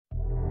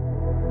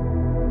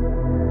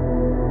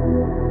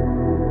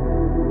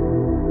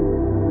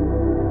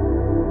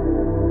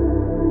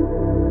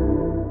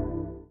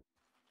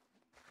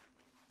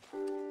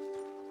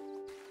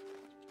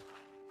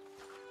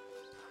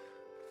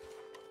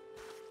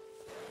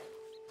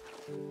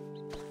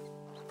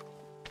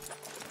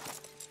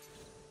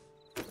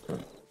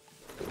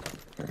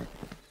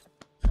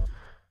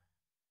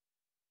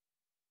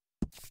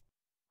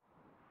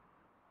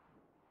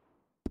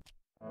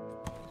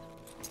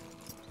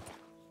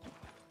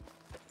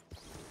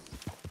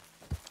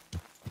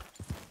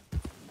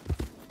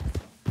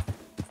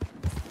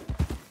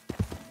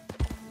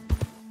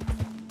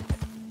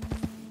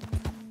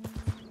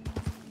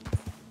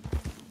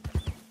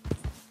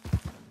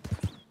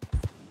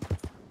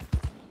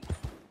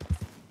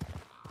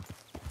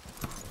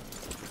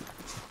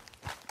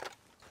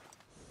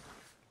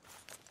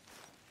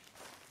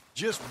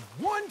Just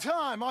one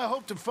time I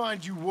hope to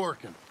find you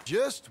working.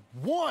 Just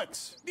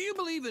once. Do you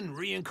believe in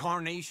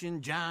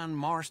reincarnation, John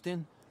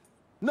Marston?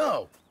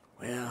 No.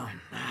 Well,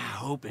 I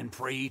hope and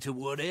pray to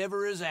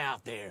whatever is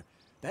out there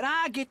that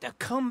I get to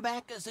come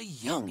back as a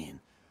youngin',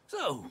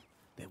 so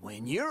that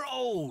when you're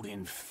old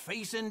and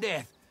facing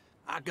death,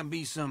 I can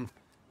be some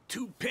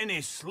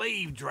two-penny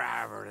slave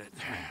driver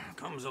that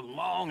comes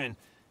along and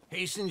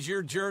hastens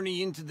your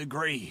journey into the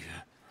grave.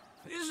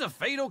 This is a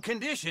fatal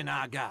condition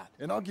I got.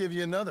 And I'll give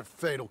you another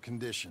fatal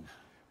condition.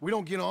 We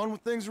don't get on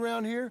with things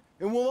around here,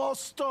 and we'll all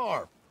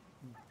starve.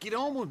 Get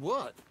on with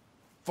what?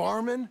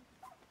 Farming,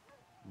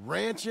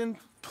 ranching,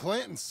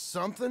 planting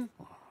something.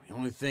 The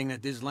only thing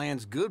that this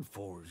land's good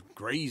for is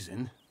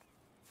grazing.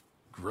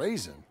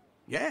 Grazing?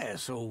 Yeah,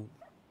 so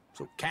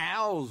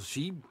cows,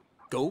 sheep,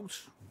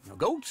 goats. Now,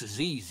 goats is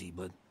easy,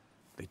 but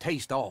they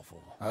taste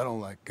awful. I don't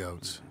like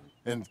goats.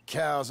 And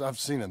cows, I've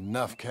seen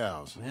enough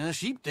cows. Yeah,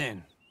 sheep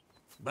then.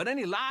 But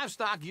any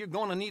livestock, you're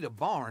gonna need a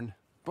barn.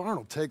 Barn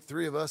will take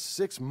 3 of us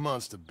 6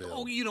 months to build.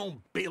 Oh, you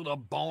don't build a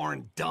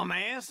barn,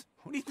 dumbass.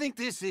 What do you think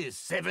this is,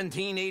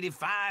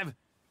 1785?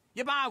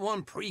 You buy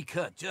one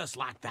pre-cut just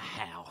like the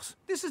house.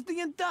 This is the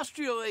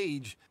industrial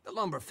age. The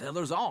lumber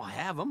fellers all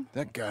have them.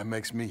 That guy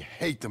makes me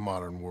hate the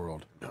modern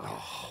world.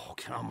 Oh,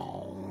 come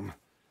on.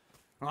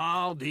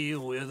 I'll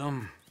deal with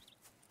them.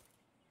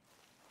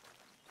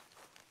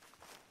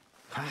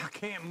 I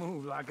can't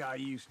move like I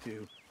used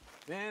to.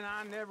 Then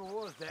I never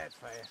was that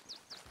fast.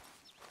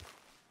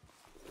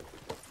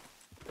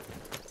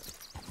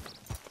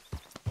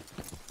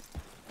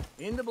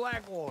 Into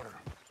Blackwater.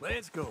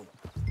 Let's go.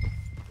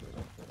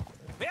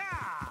 Yeah!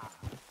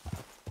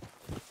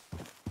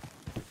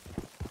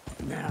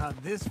 Now,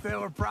 this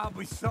fella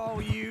probably saw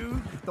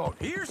you, thought,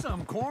 here's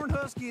some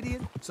cornhusk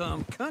idiot,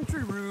 some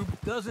country rube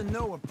doesn't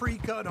know a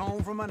pre-cut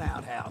home from an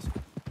outhouse.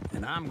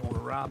 And I'm gonna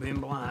rob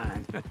him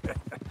blind.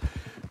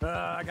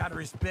 I gotta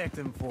respect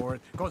him for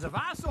it, because if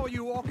I saw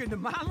you walk into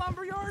my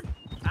lumberyard,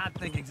 I'd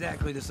think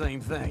exactly the same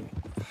thing.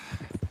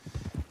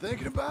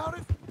 Thinking about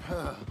it?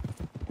 I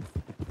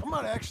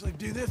might actually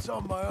do this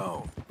on my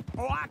own.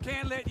 Oh, I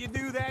can't let you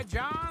do that,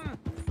 John.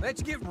 Let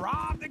you get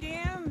robbed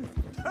again?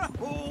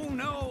 Oh,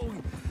 no.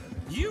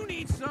 You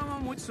need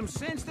someone with some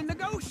sense to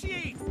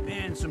negotiate,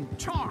 and some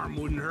charm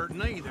wouldn't hurt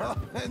neither.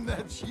 And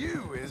that's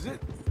you, is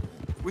it?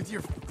 With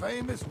your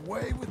famous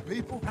way with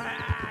people?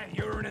 Ah,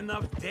 you're in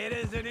enough debt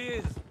as it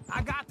is.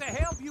 I got to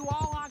help you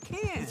all I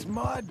can. It's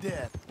my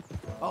debt.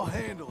 I'll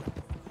handle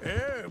it.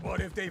 Yeah,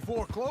 but if they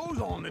foreclose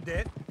on the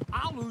debt,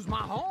 I'll lose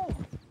my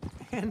home.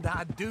 And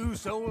I do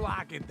so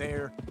like it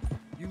there.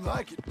 You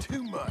like it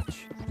too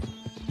much.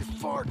 You're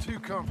far too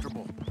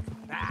comfortable.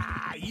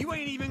 Ah, you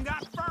ain't even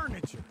got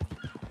furniture.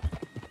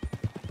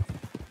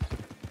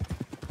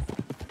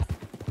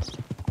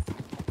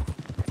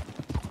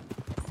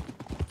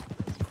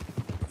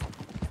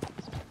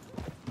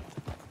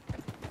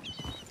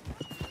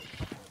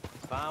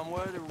 Fine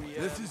weather, we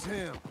This is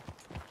him.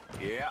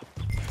 Yeah.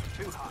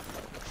 Too hot.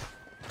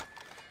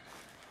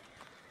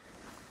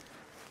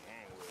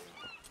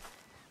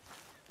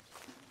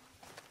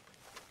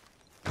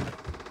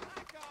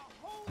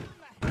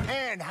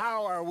 And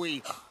how are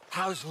we?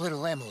 How's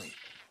little Emily?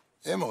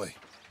 Emily,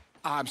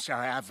 I'm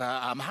sorry,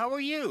 how are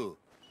you?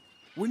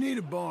 we need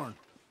a barn.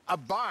 A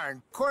barn?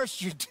 Of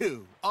course you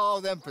do. All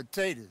them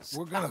potatoes.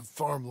 We're gonna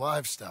farm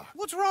livestock.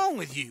 What's wrong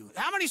with you?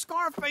 How many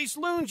Scarface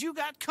loons you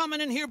got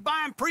coming in here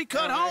buying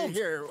pre-cut homes?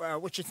 Here,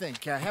 what you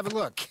think? Have a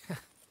look.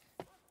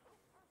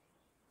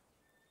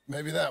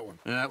 Maybe that one.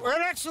 We're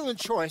an excellent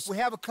choice. We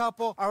have a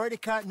couple already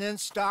cut and in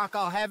stock.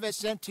 I'll have it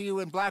sent to you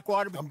in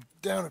Blackwater. I'm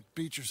down at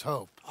Beecher's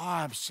Hope. Oh,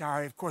 I'm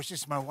sorry. Of course,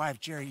 this is my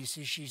wife, Jerry. You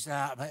see, she's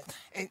but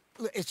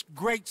it's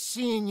great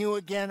seeing you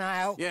again,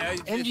 Al. Yeah,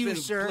 and it's you, been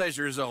sir. a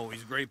pleasure as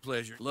always. Great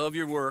pleasure. Love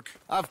your work.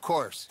 Of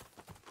course.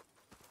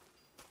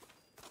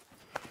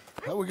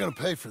 How are we gonna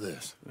pay for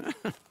this?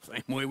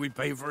 Same way we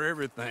pay for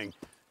everything.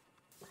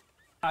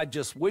 I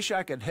just wish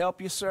I could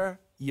help you, sir.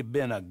 You've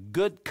been a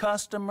good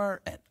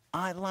customer, and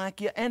I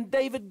like you, and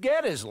David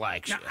Geddes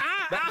likes you.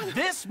 But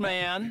this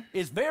man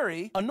is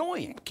very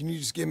annoying. Can you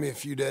just give me a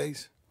few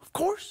days? Of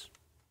course.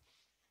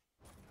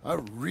 I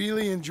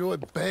really enjoy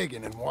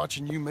begging and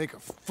watching you make a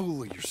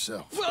fool of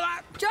yourself. Well,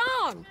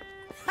 John!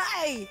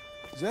 Hey!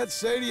 Is that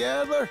Sadie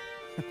Adler?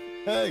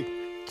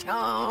 Hey.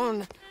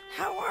 John,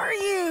 how are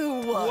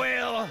you?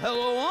 well,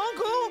 hello,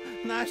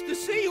 Uncle. Nice to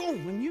see you.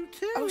 And you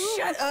too. Oh,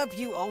 shut up,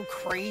 you old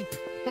creep.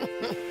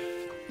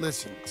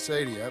 Listen,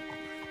 Sadie,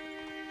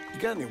 You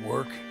got any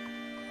work?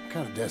 I'm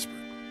kind of desperate.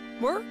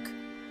 Work?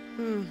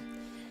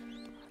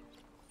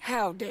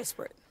 How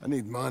desperate? I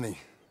need money.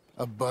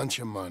 A bunch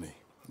of money.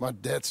 My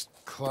debt's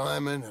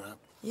climbing and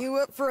You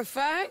up for a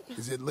fight?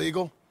 Is it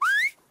legal?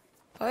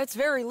 Well, it's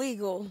very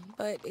legal,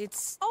 but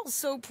it's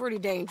also pretty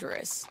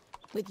dangerous.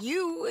 With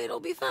you, it'll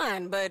be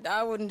fine, but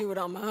I wouldn't do it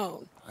on my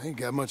own. I ain't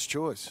got much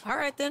choice. All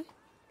right, then.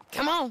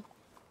 Come on.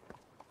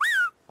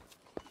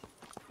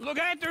 Look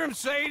after him,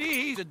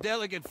 Sadie. He's a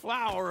delicate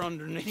flower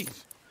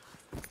underneath.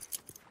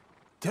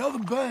 Tell the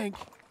bank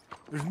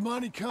there's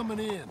money coming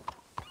in.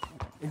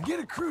 And get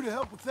a crew to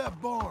help with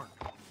that barn.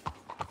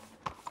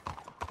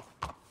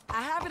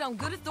 I have it on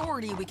good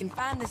authority we can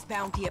find this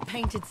bounty at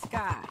Painted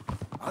Sky.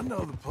 I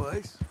know the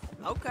place.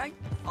 Okay,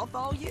 I'll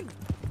follow you.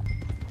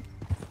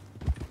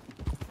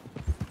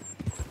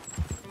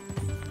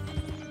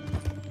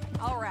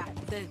 All right,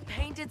 the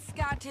Painted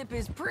Sky tip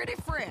is pretty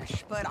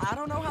fresh, but I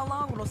don't know how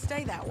long it'll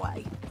stay that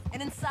way.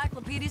 An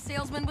encyclopedia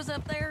salesman was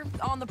up there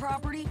on the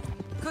property.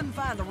 Couldn't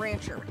find the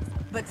rancher,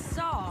 but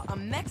saw a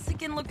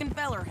Mexican-looking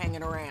feller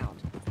hanging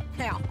around.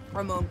 Now,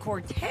 Ramon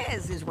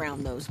Cortez is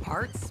round those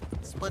parts,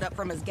 split up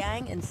from his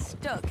gang and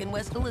stuck in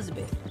West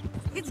Elizabeth.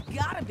 It's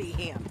gotta be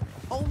him,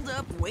 holed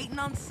up waiting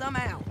on some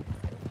out.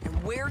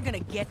 And we're gonna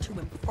get to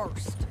him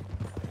first.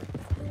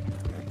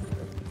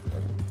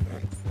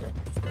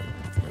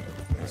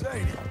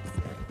 Sadie.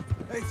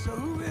 Hey, so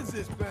who is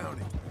this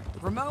bounty?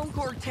 Ramon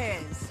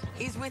Cortez.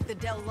 He's with the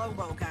Del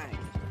Lobo gang.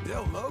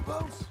 Del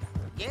Lobos?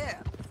 Yeah.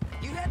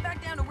 You head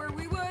back down to where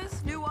we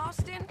was, New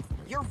Austin,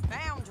 you're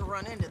bound to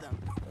run into them.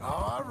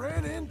 Oh, I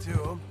ran into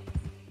them.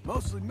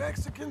 Mostly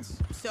Mexicans.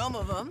 Some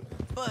of them,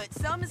 but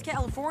some is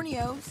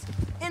Californios.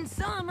 And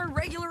some are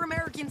regular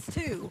Americans,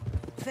 too.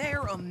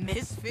 They're a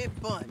misfit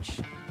bunch.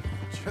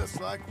 Just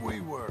like we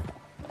were.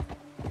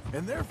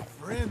 And they're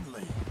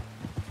friendly.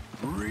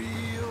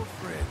 Real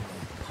friendly.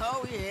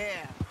 Oh,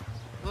 yeah.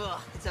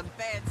 Ugh, it's a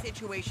bad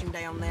situation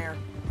down there.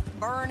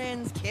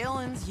 Burnings,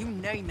 killings, you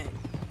name it.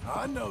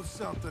 I know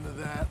something of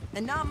that.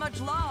 And not much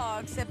law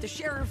except the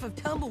sheriff of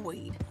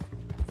Tumbleweed.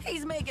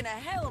 He's making a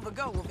hell of a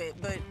go of it,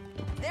 but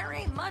there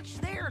ain't much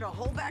there to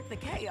hold back the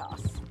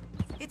chaos.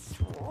 It's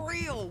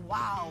real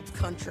wild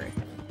country.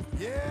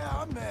 Yeah,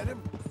 I met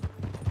him.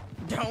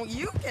 Don't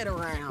you get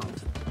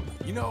around.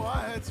 You know,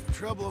 I had some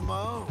trouble of my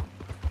own.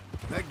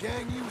 That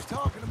gang you was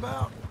talking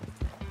about,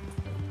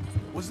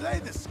 was they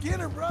the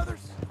Skinner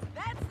brothers?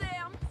 That's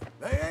them.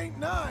 They ain't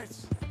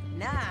nice.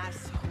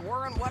 Nice.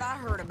 Weren't what I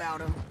heard about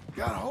them.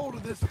 Got hold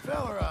of this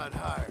feller I'd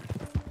hired.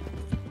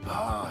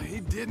 Ah, he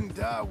didn't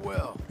die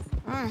well.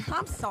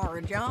 I'm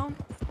sorry, John.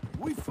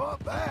 We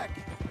fought back.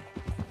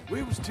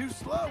 We was too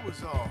slow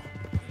was all.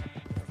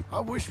 I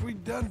wish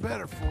we'd done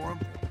better for him.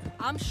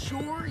 I'm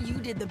sure you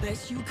did the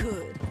best you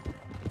could.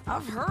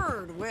 I've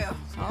heard, well,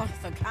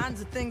 the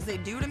kinds of things they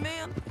do to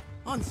men.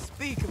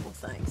 Unspeakable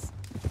things.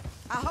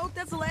 I hope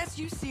that's the last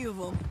you see of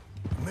them.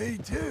 Me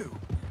too.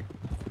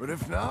 But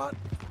if not,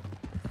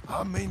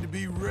 I mean to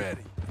be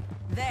ready.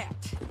 That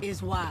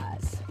is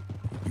wise.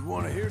 You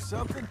want to hear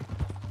something?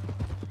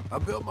 I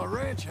built my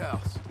ranch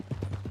house.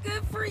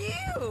 Good for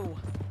you.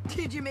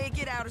 Did you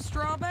make it out of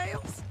straw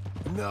bales?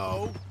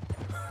 No.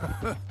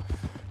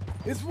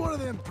 It's one of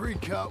them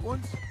pre-cut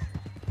ones.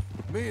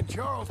 Me and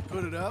Charles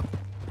put it up,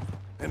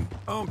 and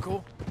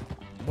Uncle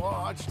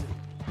watched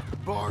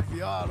and barked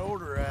the odd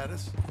order at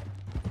us.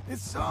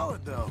 It's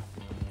solid, though.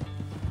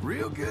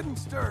 Real good and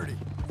sturdy.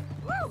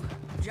 Woo!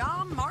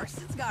 John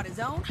Marston's got his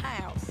own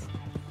house.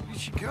 You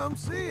should come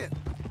see it.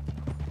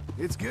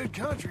 It's good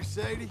country,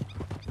 Sadie,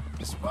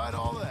 despite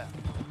all that.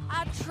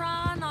 I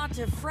try not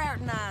to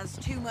fraternize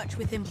too much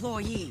with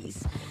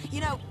employees.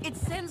 You know, it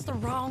sends the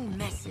wrong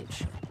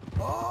message.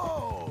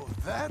 Oh,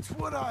 that's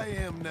what I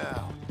am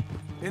now.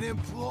 An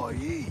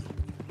employee.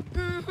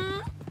 Mm-hmm.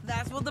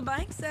 That's what the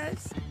bank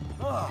says.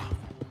 Ah,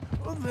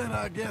 well then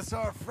I guess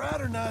our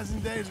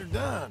fraternizing days are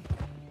done.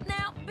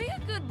 Now, be a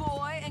good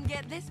boy and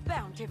get this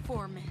bounty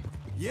for me.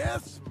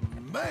 Yes,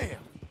 ma'am.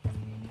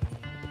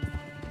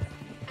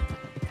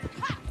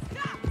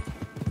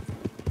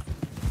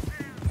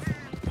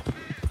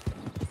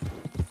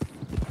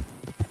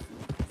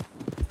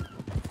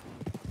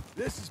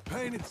 This is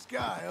Painted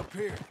Sky up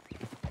here.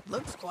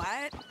 Looks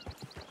quiet.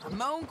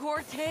 Ramon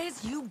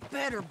Cortez, you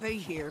better be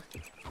here.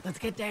 Let's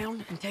get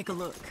down and take a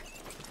look.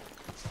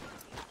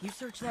 You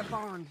search that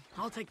barn.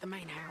 I'll take the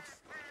main house.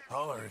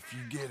 Holler if you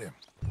get him.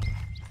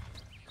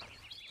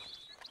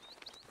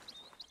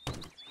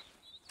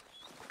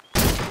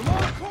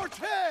 Ramon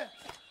Cortez!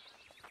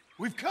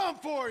 We've come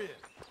for you.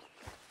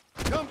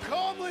 Come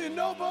calmly and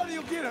nobody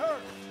will get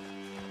hurt.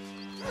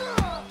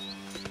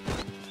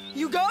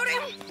 You got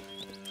him?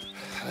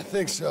 I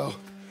think so.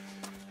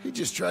 He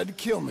just tried to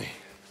kill me.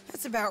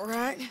 That's about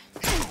right.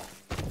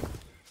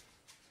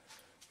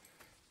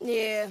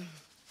 Yeah,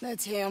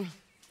 that's him.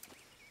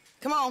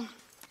 Come on.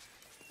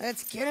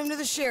 Let's get him to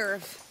the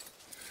sheriff.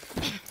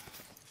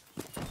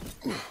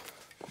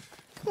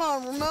 Come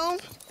on, Ramon.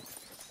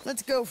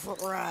 Let's go for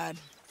a ride.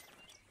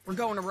 We're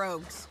going to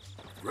Rhodes.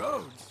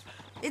 Rhodes?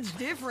 It's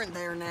different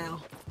there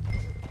now.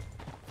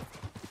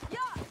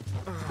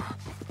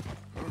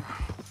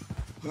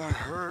 That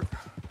hurt.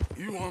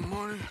 You want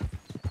money?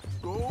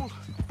 Gold?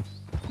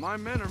 My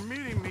men are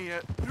meeting me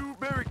at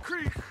Newberry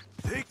Creek.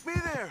 Take me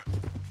there.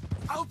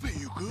 I'll pay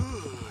you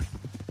good.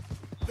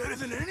 Better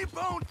than any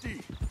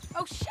bounty.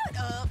 Oh, shut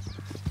up.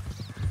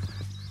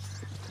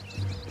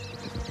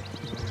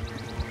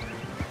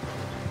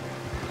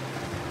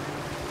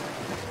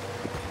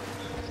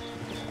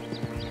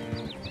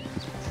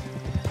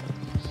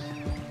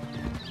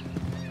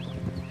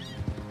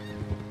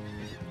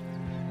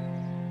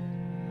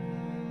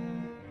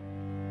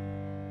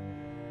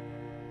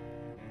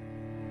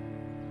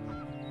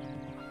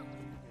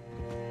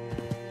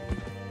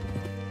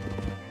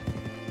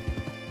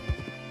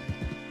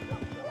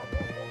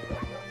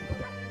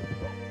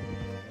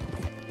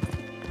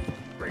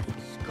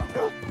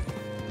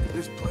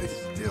 This place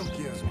still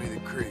gives me the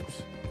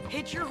creeps.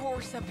 Hitch your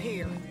horse up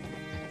here.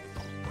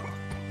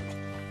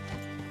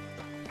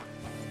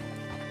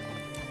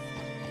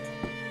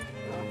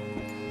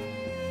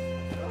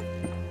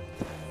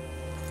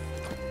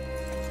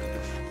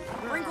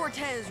 Bring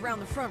Cortez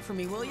round the front for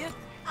me, will you?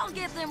 I'll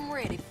get them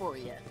ready for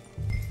you.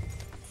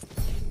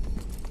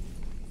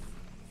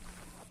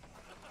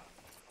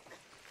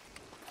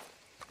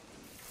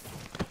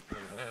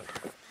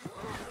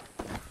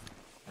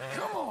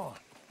 Come on.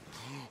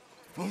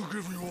 I'll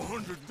give you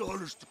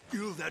 $100 to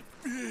kill that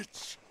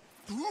bitch.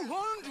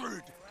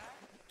 200.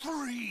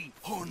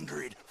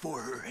 300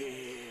 for her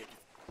head.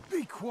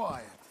 Be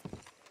quiet.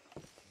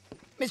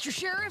 Mr.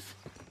 Sheriff?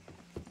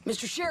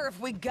 Mr. Sheriff,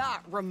 we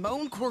got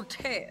Ramon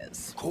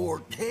Cortez.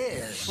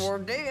 Cortez? Sure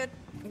did.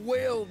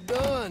 Well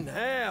done,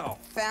 Hal.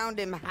 Found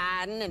him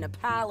hiding in a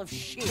pile of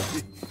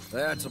shit.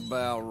 That's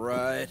about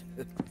right.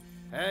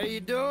 How you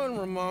doing,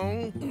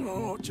 Ramon?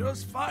 Oh,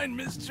 just fine,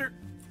 mister.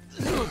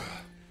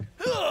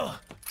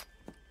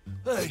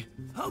 Hey,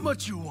 how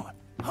much you want?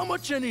 How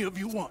much any of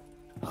you want?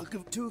 I'll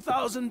give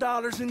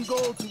 $2,000 in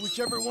gold to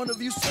whichever one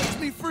of you sets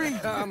me free.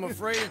 I'm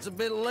afraid it's a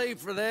bit late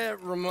for that,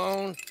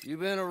 Ramon. You've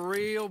been a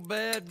real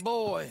bad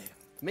boy.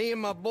 Me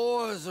and my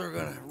boys are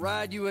gonna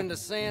ride you into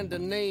Saint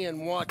Denis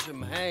and watch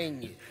them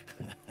hang you.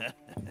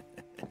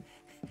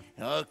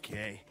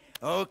 Okay,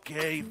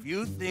 if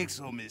you think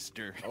so,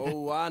 mister.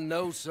 Oh, I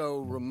know so,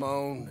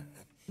 Ramon.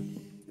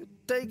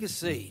 Take a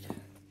seat.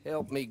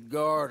 Help me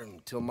guard them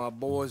till my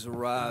boys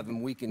arrive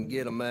and we can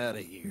get them out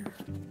of here.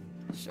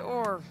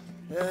 Sure.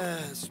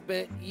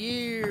 Spent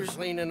years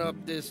cleaning up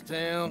this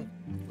town.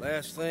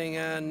 Last thing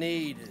I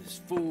need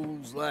is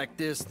fools like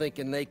this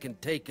thinking they can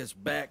take us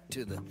back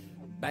to the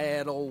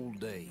bad old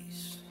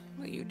days.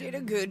 Well, you did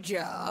a good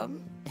job.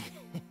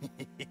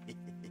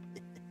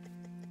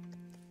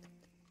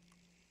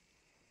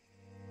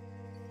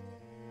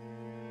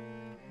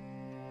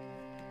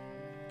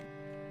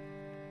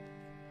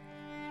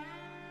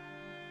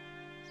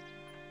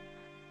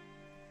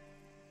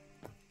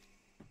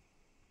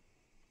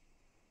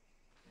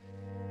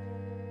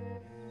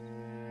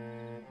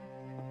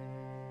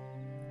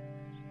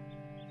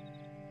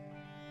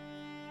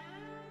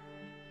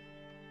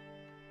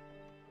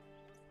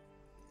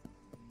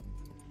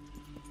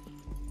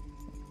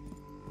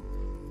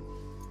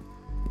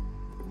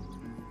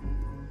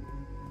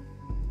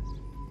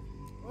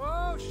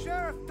 Oh,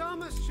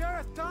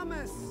 Sheriff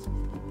Thomas!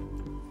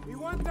 We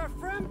want our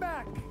friend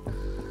back!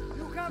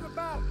 You have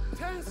about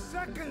 10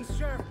 seconds,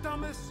 Sheriff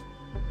Thomas,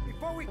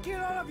 before we kill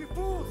all of you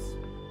fools!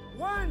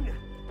 1!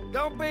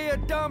 Don't be a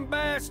dumb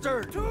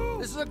bastard! 2!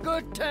 This is a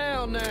good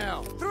town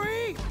now!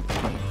 3!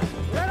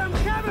 Let them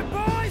have it,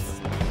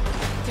 boys!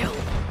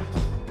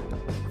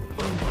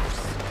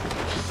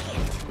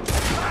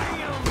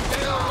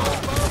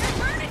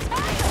 Burn its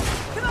tail!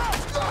 Come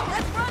on!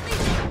 Let's run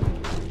these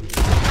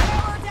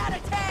railroads out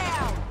of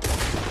town!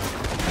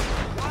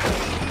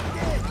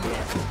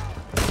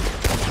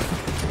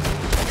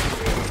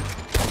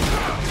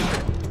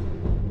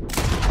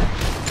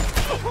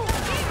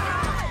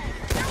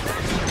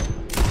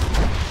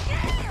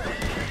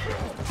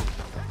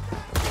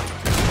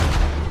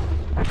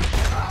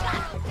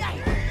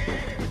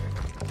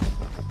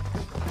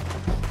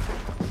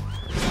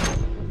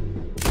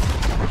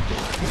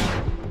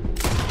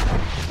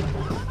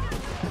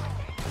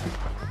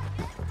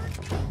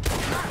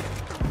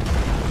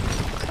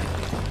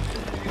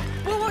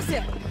 What was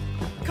it?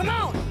 Come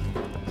on!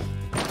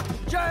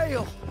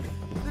 Jail!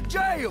 The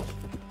jail!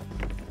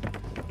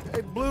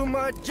 They blew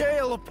my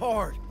jail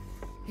apart!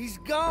 He's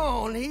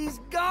gone! He's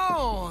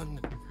gone!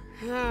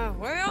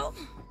 Well,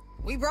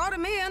 we brought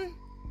him in.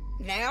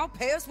 Now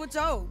pay us what's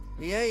owed.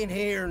 He ain't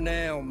here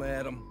now,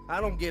 madam.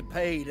 I don't get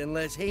paid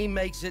unless he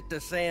makes it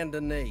to Saint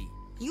Denis.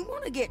 You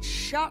want to get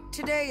shot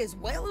today as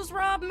well as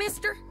Rob,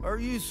 mister? Are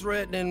you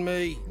threatening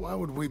me? Why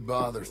would we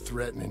bother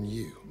threatening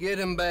you? Get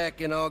him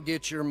back and I'll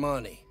get your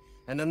money.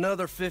 And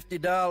another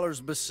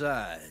 $50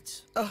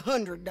 besides.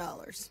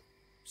 $100.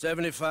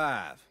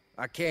 75.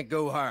 I can't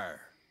go higher.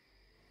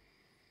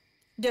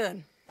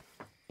 Done.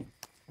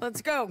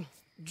 Let's go,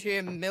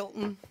 Jim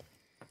Milton.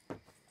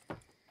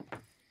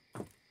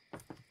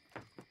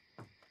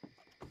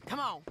 Come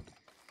on.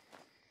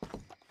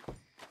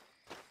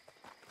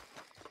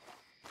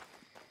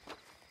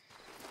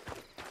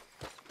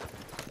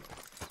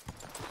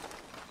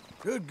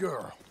 Good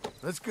girl.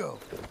 Let's go.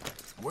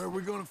 Where are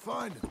we gonna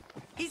find him?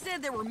 He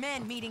said there were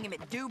men meeting him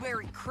at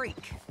Dewberry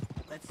Creek.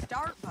 Let's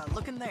start by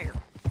looking there.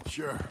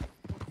 Sure.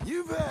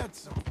 You've had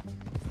some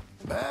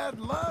bad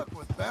luck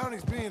with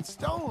bounties being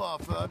stole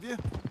off of you.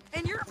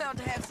 And you're about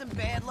to have some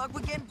bad luck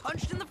with getting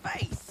punched in the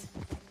face.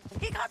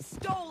 He got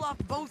stole off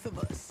both of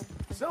us.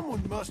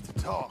 Someone must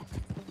have talked.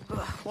 Ugh,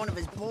 one of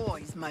his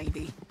boys,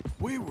 maybe.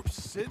 We were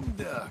sitting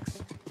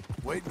ducks,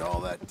 waiting all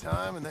that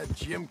time in that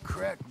Jim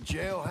Crack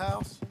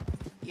jailhouse.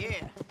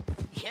 Yeah.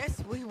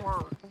 Yes, we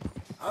were.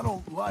 I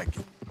don't like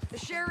it. The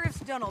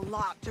sheriff's done a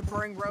lot to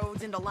bring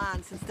roads into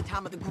line since the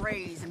time of the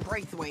Grays and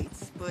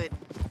Braithwaites, but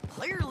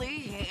clearly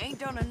he ain't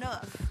done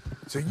enough.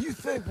 So you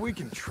think we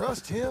can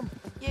trust him?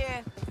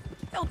 Yeah.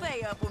 He'll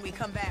pay up when we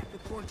come back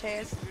with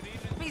Cortez.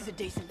 He's a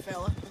decent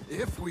fella.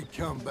 If we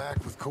come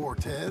back with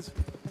Cortez.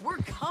 We're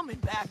coming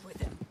back with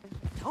him.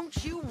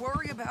 Don't you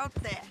worry about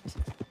that.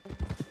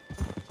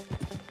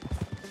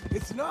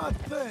 It's an odd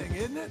thing,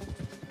 isn't it?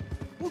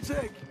 We'll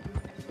take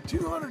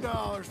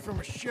 $200 from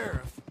a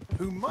sheriff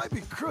who might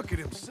be crooked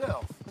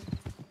himself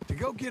to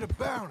go get a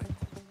bounty.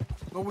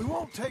 But we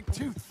won't take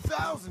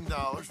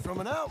 $2,000 from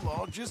an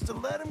outlaw just to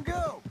let him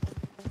go.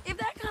 If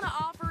that kind of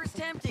offer is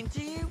tempting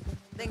to you,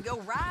 then go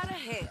right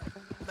ahead.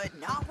 But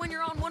not when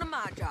you're on one of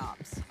my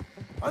jobs.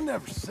 I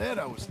never said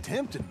I was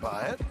tempted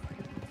by it.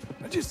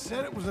 I just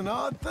said it was an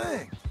odd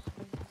thing.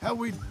 How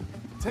we'd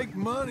take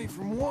money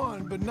from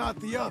one but not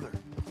the other.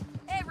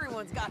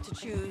 Everyone's got to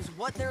choose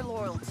what they're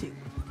loyal to.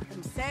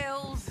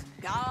 Themselves,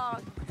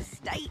 God, the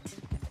state.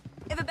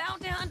 If a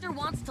bounty hunter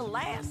wants to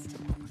last,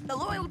 the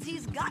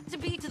loyalty's got to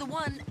be to the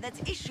one that's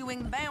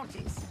issuing the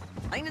bounties.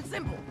 Plain and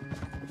simple.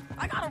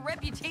 I got a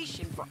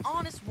reputation for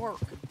honest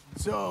work.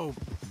 So,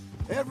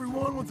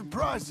 everyone with a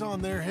price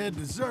on their head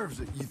deserves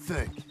it, you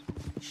think?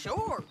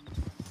 Sure.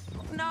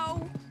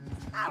 No,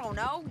 I don't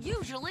know,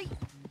 usually.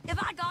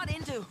 If I got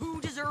into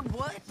who deserved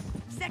what,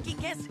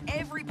 second-guess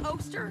every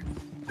poster,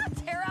 I'd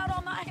tear out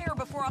all my hair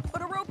before I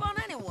put a rope on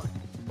anyone.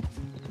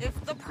 If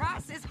the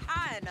price is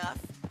high enough,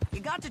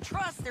 you got to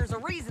trust there's a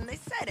reason they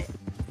said it.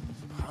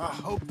 I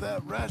hope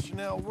that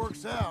rationale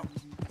works out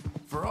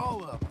for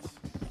all of us.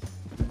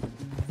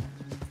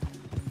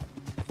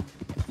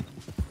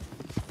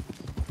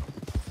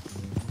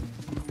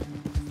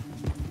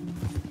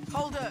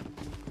 Hold up.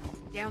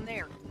 Down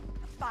there.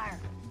 A fire.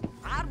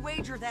 I'd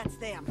wager that's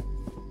them.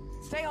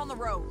 Stay on the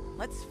road.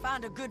 Let's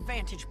find a good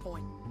vantage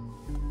point.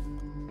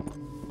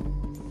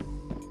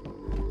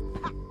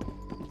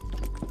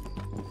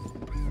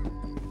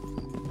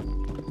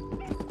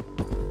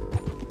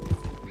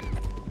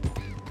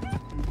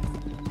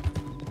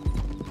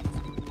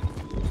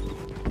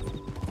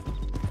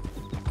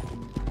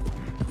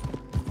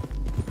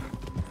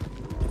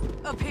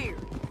 Up here.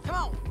 Come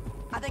on.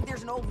 I think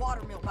there's an old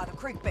water mill by the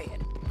creek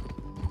bed.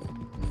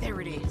 There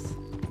it is.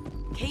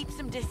 Keep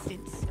some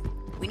distance.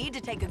 We need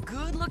to take a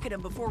good look at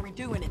him before we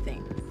do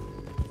anything.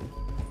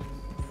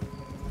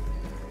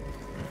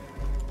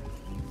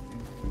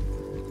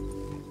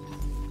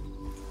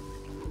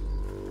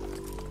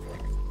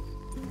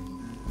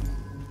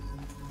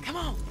 Come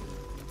on.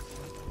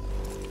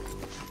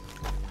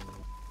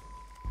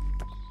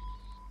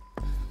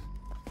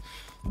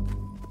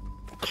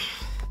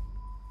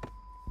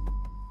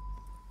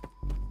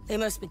 They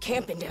must be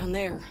camping down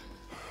there.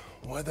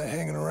 Why are they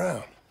hanging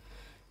around?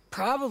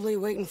 Probably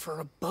waiting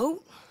for a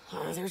boat.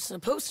 There's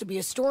supposed to be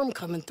a storm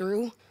coming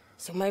through,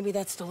 so maybe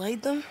that's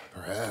delayed them?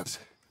 Perhaps.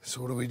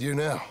 So what do we do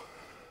now?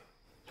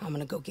 I'm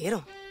gonna go get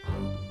them.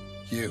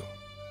 You.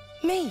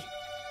 Me.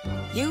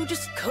 You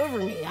just cover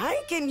me. I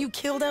ain't getting you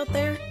killed out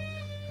there.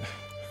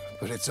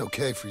 But it's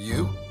okay for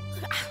you?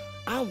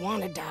 I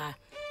wanna die.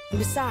 And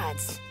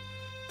besides,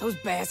 those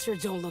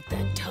bastards don't look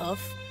that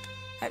tough.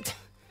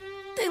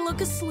 They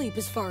look asleep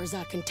as far as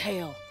I can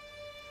tell.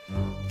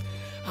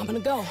 I'm gonna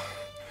go.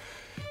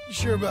 You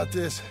sure about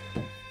this?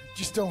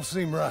 Just don't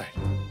seem right.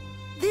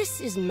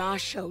 This is my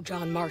show,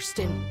 John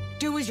Marston.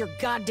 Do as you're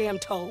goddamn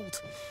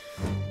told.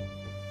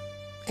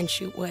 And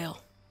shoot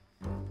well.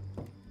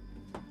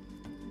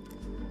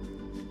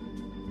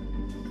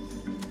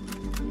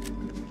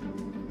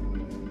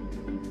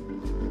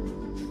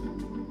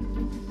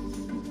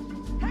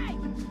 Hey!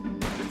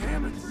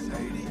 Damn it,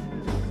 Sadie.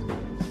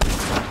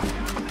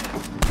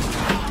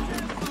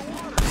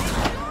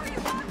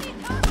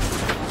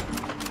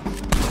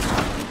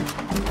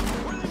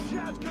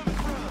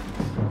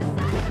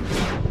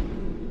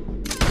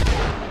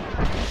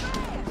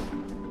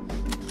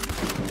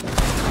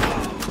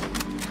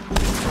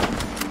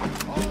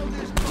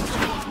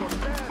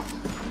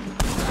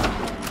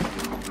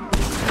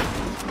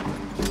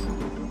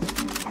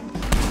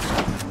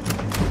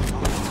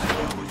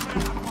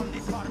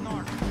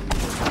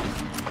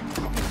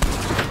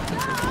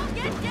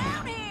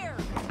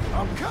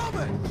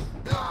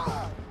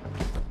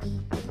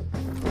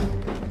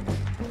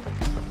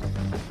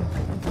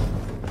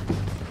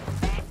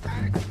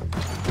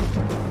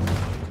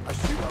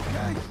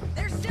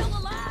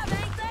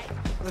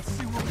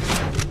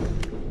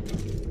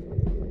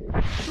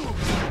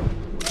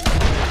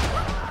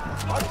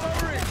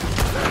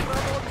 Artillery!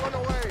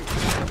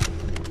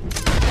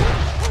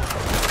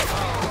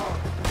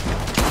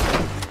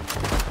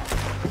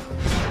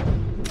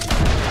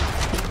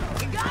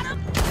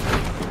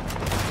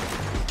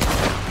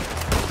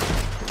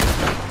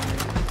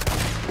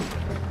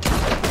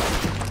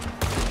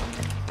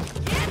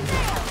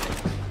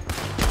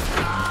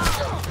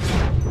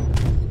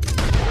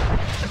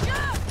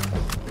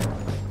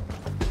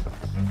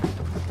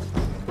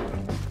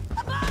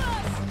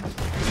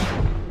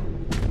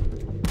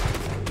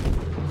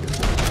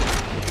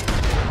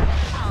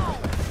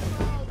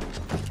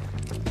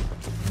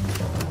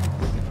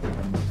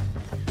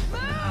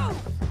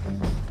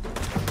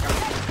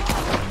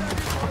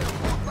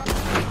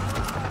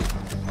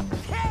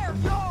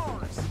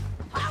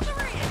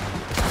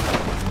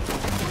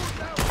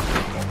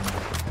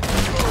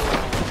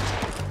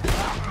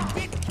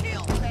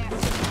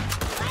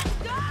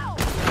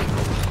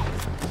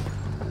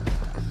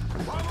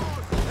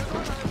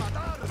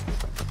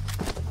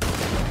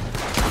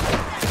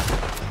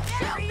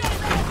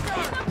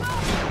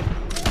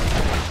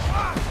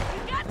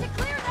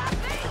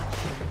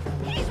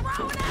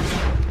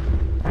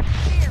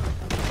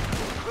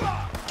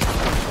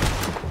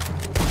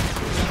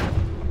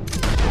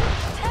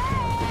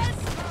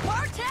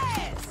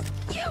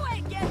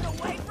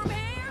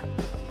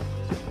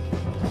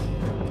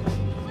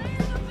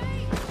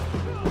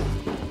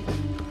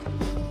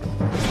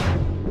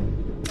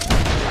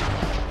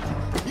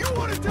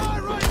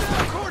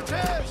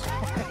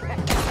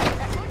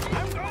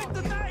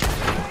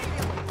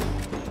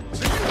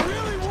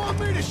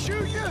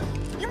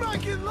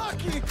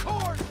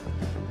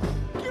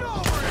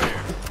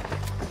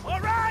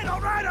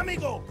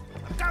 amigo!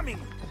 I'm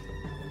coming!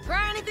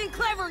 Try anything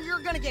clever and you're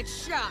gonna get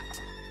shot.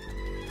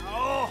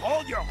 Oh,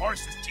 hold your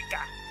horses,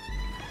 chica!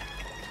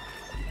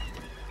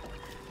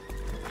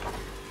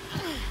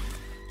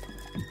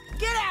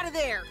 Get out of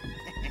there!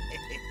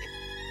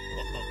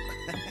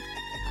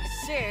 I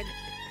said,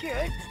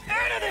 get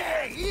Out of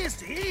there!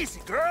 Easy,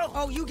 easy, girl!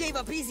 Oh, you gave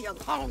up easy a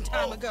long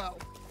time ago.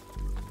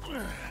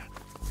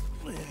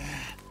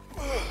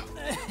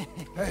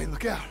 Hey,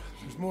 look out.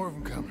 There's more of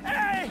them coming.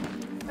 Hey!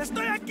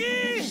 Estoy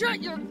aquí!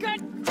 Shut your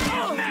gut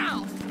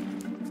mouth!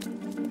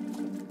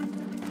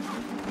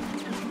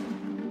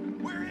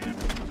 We're in!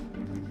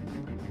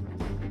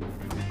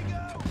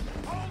 Amigo!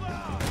 Hold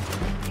on!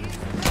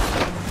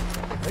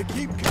 They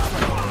keep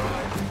coming, all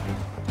right?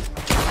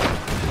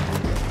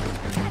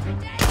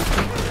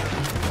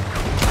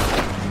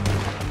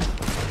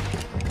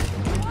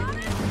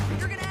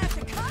 You're gonna have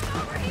to come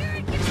over here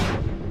and get...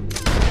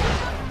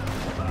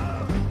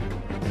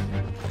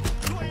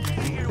 You ain't in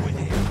here with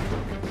him!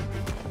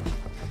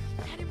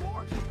 Any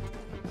more?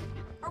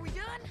 Are we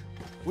done?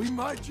 We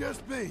might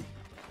just be.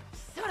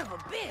 Son of a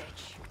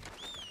bitch!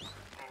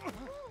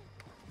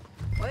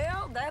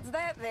 Well, that's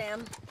that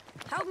then.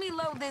 Help me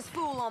load this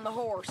fool on the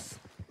horse.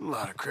 A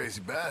lot of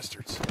crazy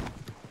bastards.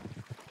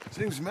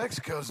 Seems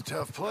Mexico's a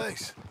tough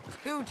place.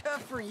 Too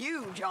tough for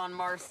you, John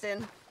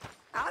Marston.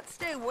 I'd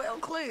stay well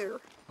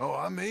clear. Oh,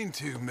 I mean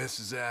to,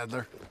 Mrs.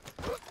 Adler.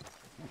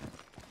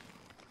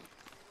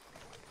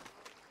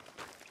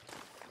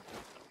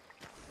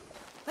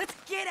 Let's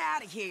get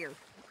out of here.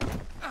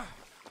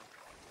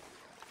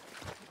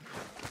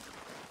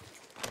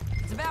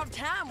 It's about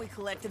time we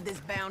collected this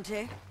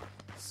bounty.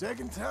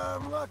 Second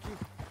time lucky.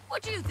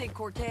 What do you think,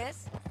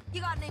 Cortez? You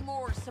got any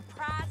more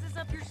surprises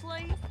up your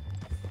sleeve?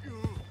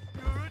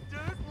 You're a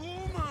dead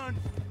woman!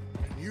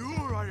 And you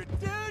are a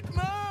dead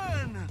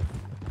man!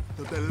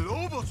 The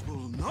Lobos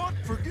will not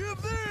forgive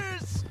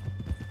this!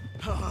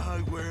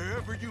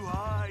 Wherever you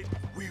hide,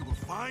 we will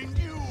find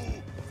you!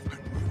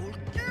 And we will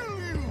kill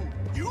you!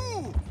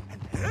 You!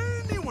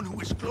 And anyone who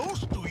is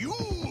close to you!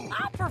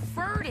 I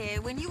preferred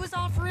it when you was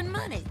offering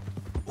money.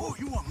 Oh,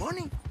 you want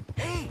money?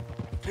 Hey,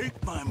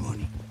 take my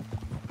money.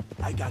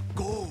 I got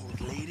gold,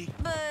 lady.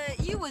 But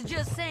you was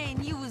just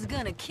saying you was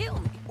gonna kill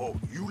me. Oh,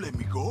 you let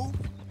me go?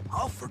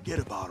 I'll forget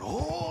about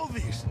all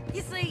this.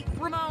 You see,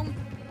 Ramon,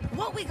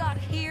 what we got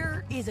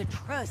here is a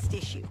trust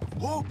issue.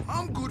 Oh,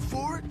 I'm good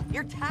for it.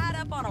 You're tied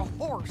up on a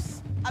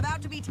horse,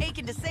 about to be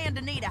taken to San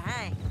Denis to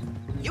hang.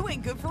 You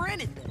ain't good for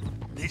anything.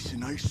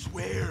 Listen, I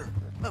swear.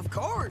 Of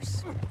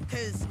course,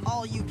 because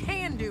all you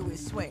can do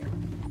is swear.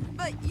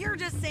 But you're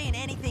just saying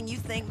anything you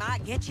think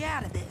might get you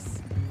out of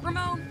this.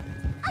 Ramon,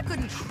 I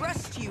couldn't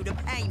trust you to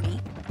pay me.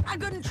 I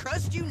couldn't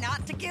trust you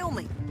not to kill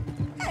me.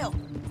 Hell,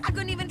 I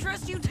couldn't even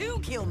trust you to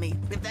kill me,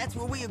 if that's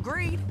what we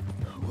agreed.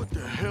 What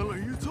the hell are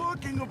you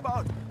talking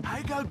about?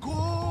 I got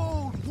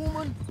gold,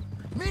 woman.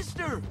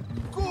 Mister,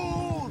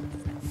 gold.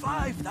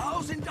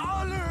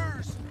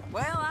 $5,000.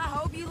 Well, I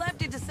hope you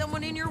left it to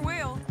someone in your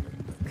will.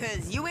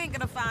 Because you ain't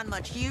gonna find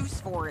much use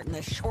for it in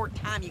the short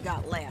time you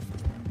got left.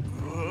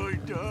 Oh,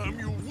 damn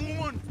you,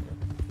 woman.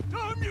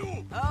 Damn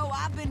you. Oh,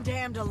 I've been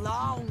damned a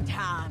long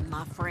time,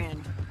 my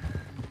friend.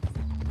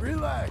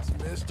 Relax,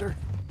 mister.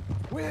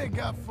 We ain't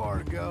got far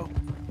to go.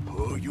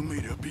 Oh, you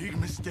made a big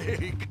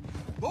mistake.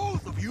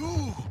 Both of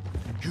you.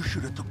 You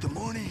should have took the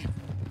money.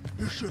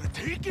 You should have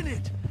taken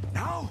it.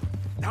 Now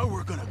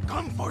we're gonna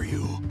come for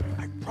you.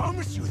 I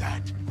promise you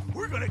that.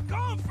 We're gonna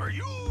come for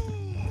you.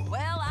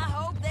 Well, I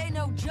hope they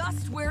know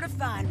just where to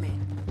find me.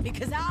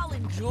 Because I'll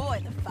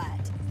enjoy the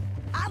fight.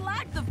 I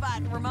like the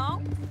fighting,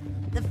 Ramon.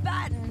 The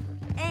fighting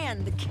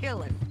and the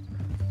killing.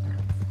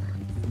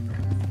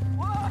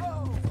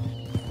 Whoa!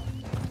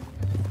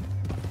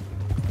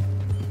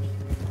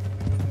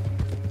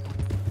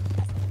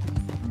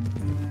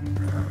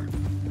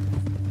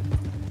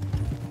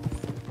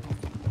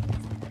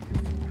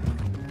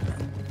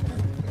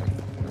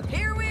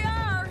 Here we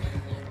are,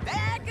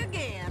 back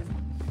again.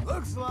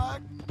 Looks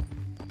like.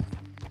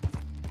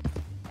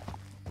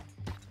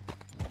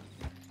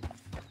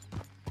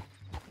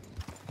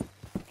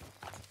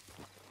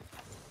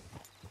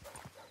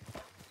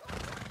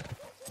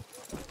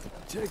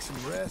 Take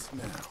some rest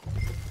now.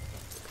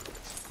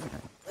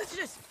 Let's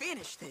just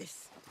finish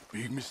this.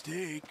 Big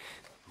mistake.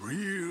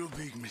 Real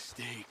big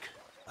mistake.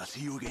 I'll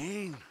see you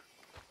again.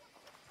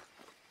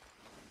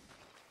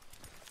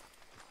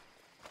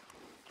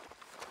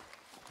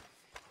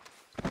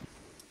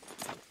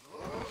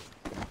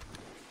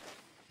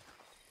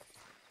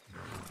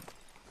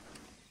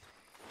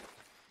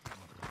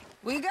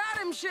 We got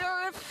him,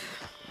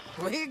 Sheriff.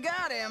 We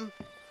got him.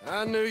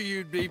 I knew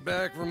you'd be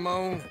back,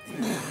 Ramon.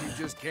 You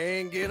just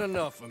can't get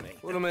enough of me.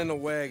 Put him in the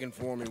wagon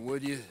for me,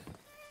 would you?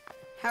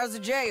 How's the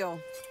jail?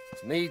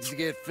 Needs to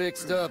get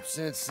fixed up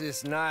since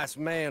this nice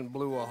man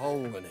blew a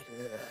hole in it.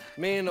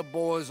 Me and the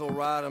boys will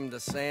ride him to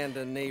San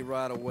Denis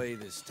right away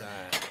this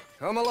time.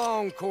 Come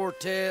along,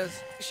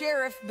 Cortez.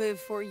 Sheriff,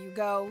 before you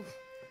go,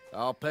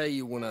 I'll pay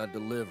you when I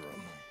deliver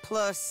him.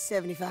 plus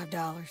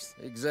 $75.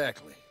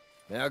 Exactly.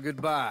 Now,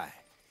 goodbye.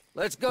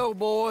 Let's go,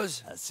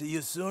 boys. I'll see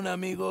you soon,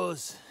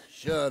 amigos.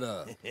 Shut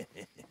up.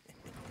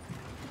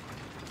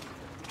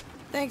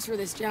 Thanks for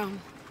this, John.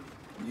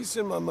 You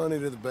send my money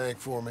to the bank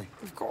for me.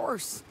 Of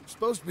course. I'm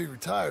supposed to be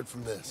retired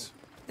from this.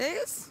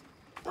 This?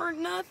 Or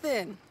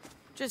nothing.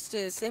 Just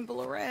a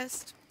simple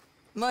arrest.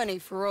 Money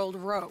for old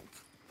rope.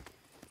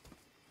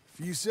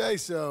 If you say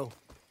so.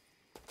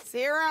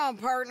 See you around,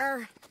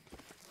 partner.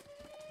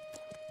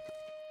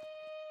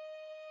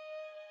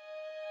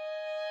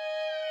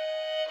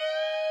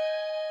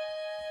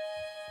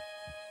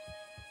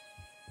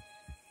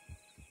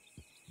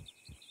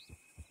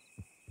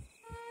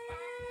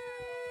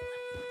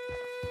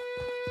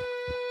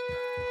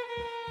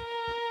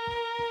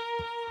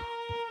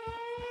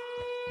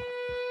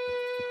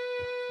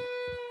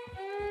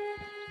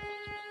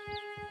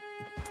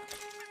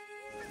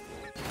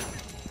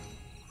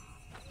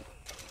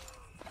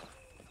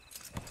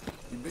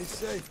 You be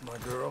safe, my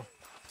girl.